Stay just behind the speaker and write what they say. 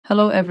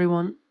Hello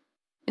everyone.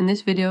 In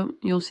this video,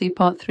 you'll see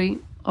part 3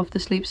 of the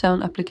Sleep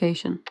Sound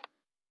application.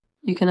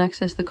 You can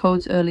access the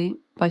codes early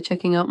by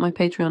checking out my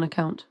Patreon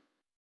account.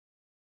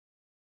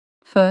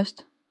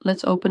 First,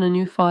 let's open a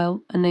new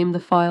file and name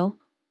the file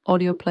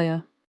Audio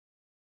Player.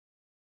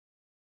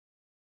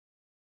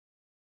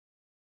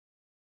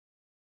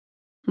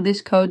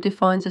 This code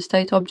defines a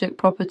state object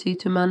property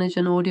to manage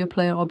an audio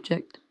player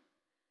object.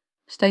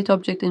 State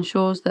object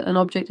ensures that an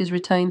object is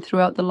retained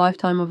throughout the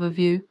lifetime of a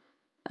view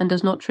and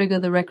does not trigger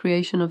the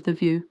recreation of the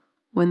view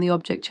when the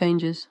object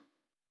changes.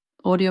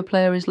 Audio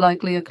player is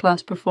likely a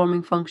class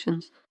performing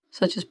functions,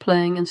 such as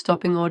playing and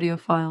stopping audio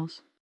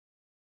files.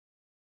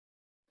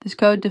 This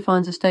code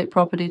defines a state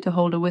property to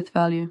hold a width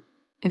value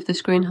if the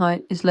screen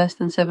height is less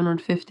than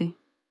 750.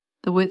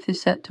 The width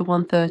is set to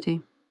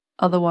 130,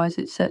 otherwise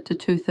it's set to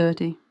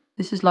 230.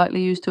 This is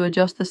likely used to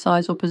adjust the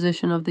size or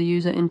position of the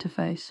user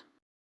interface.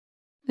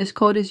 This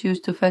code is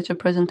used to fetch a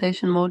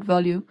presentation mode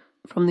value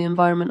from the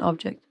environment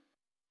object.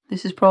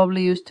 This is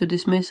probably used to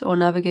dismiss or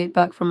navigate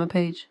back from a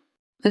page.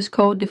 This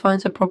code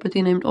defines a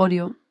property named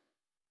audio,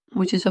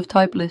 which is of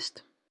type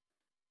list.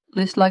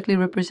 List likely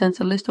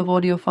represents a list of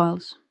audio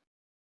files.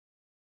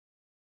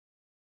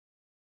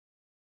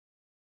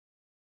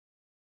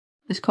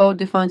 This code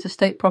defines a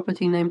state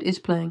property named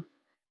isPlaying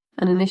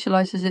and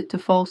initializes it to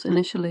false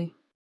initially.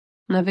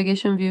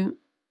 Navigation view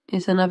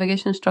is a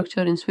navigation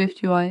structure in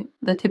SwiftUI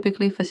that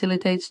typically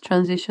facilitates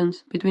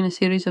transitions between a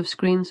series of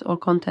screens or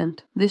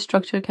content. This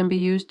structure can be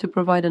used to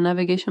provide a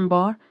navigation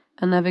bar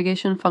and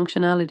navigation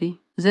functionality.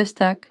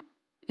 ZStack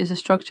is a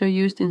structure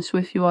used in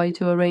SwiftUI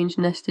to arrange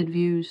nested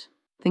views.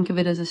 Think of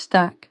it as a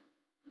stack.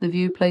 The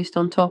view placed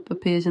on top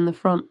appears in the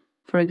front.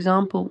 For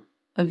example,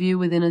 a view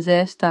within a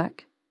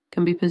ZStack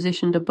can be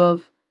positioned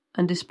above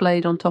and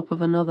displayed on top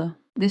of another.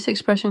 This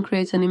expression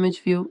creates an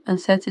image view and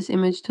sets its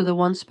image to the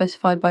one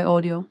specified by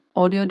audio.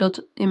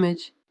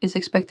 Audio.image is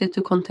expected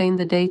to contain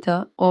the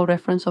data or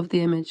reference of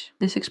the image.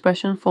 This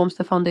expression forms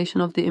the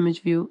foundation of the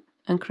image view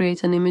and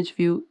creates an image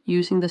view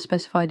using the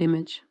specified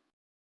image.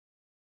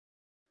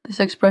 This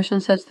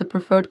expression sets the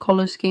preferred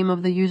color scheme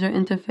of the user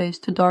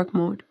interface to dark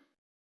mode.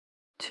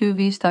 Two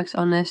VStacks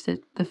are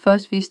nested. The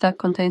first VStack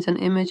contains an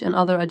image and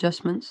other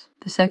adjustments.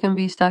 The second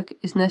VStack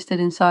is nested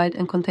inside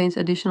and contains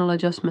additional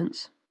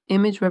adjustments.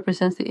 Image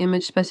represents the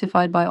image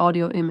specified by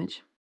audio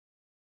image.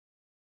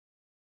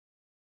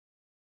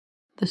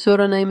 The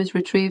Sura name is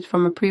retrieved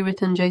from a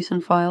pre-written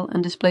JSON file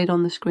and displayed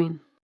on the screen.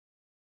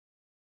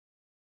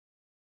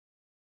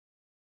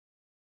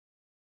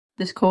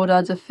 This code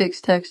adds a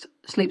fixed text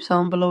sleep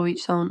sound below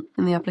each sound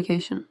in the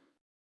application.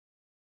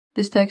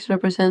 This text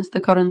represents the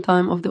current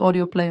time of the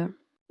audio player.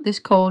 This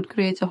code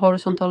creates a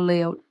horizontal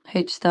layout,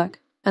 HStack,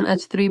 and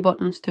adds 3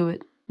 buttons to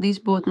it. These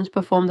buttons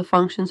perform the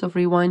functions of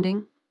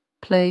rewinding,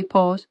 play,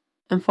 pause,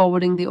 and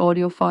forwarding the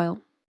audio file.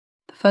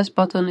 The first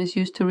button is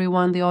used to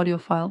rewind the audio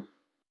file.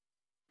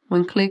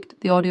 When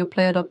clicked, the audio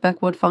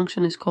player.backward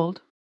function is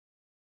called.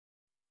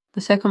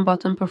 The second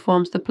button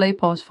performs the play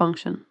pause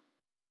function.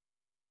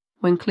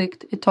 When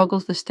clicked, it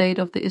toggles the state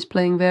of the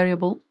isPlaying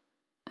variable,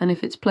 and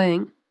if it's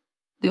playing,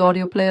 the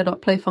audio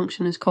player.play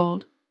function is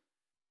called.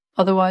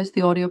 Otherwise,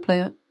 the audio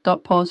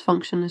player.pause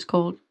function is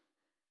called.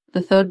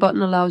 The third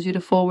button allows you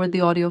to forward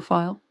the audio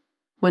file.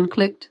 When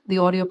clicked, the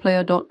audio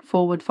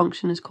player.forward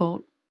function is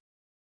called.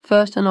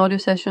 First, an audio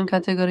session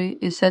category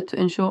is set to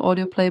ensure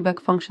audio playback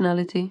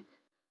functionality.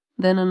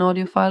 Then an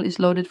audio file is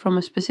loaded from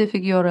a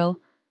specific URL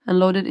and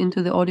loaded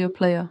into the audio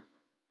player.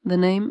 The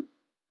name,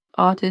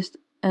 artist,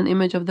 and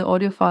image of the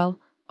audio file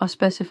are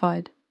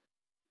specified.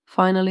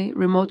 Finally,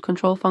 remote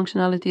control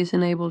functionality is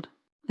enabled.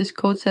 This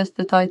code sets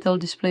the title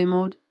display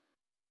mode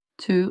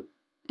to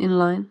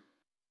inline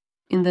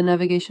in the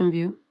navigation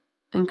view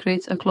and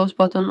creates a close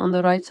button on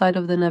the right side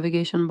of the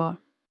navigation bar.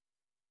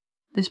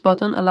 This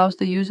button allows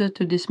the user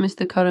to dismiss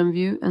the current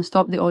view and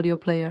stop the audio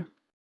player.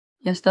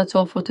 Yes, that's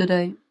all for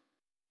today.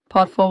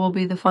 Part 4 will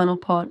be the final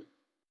part.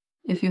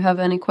 If you have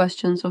any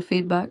questions or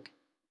feedback,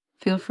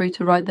 feel free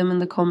to write them in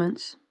the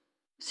comments.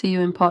 See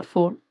you in part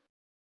 4.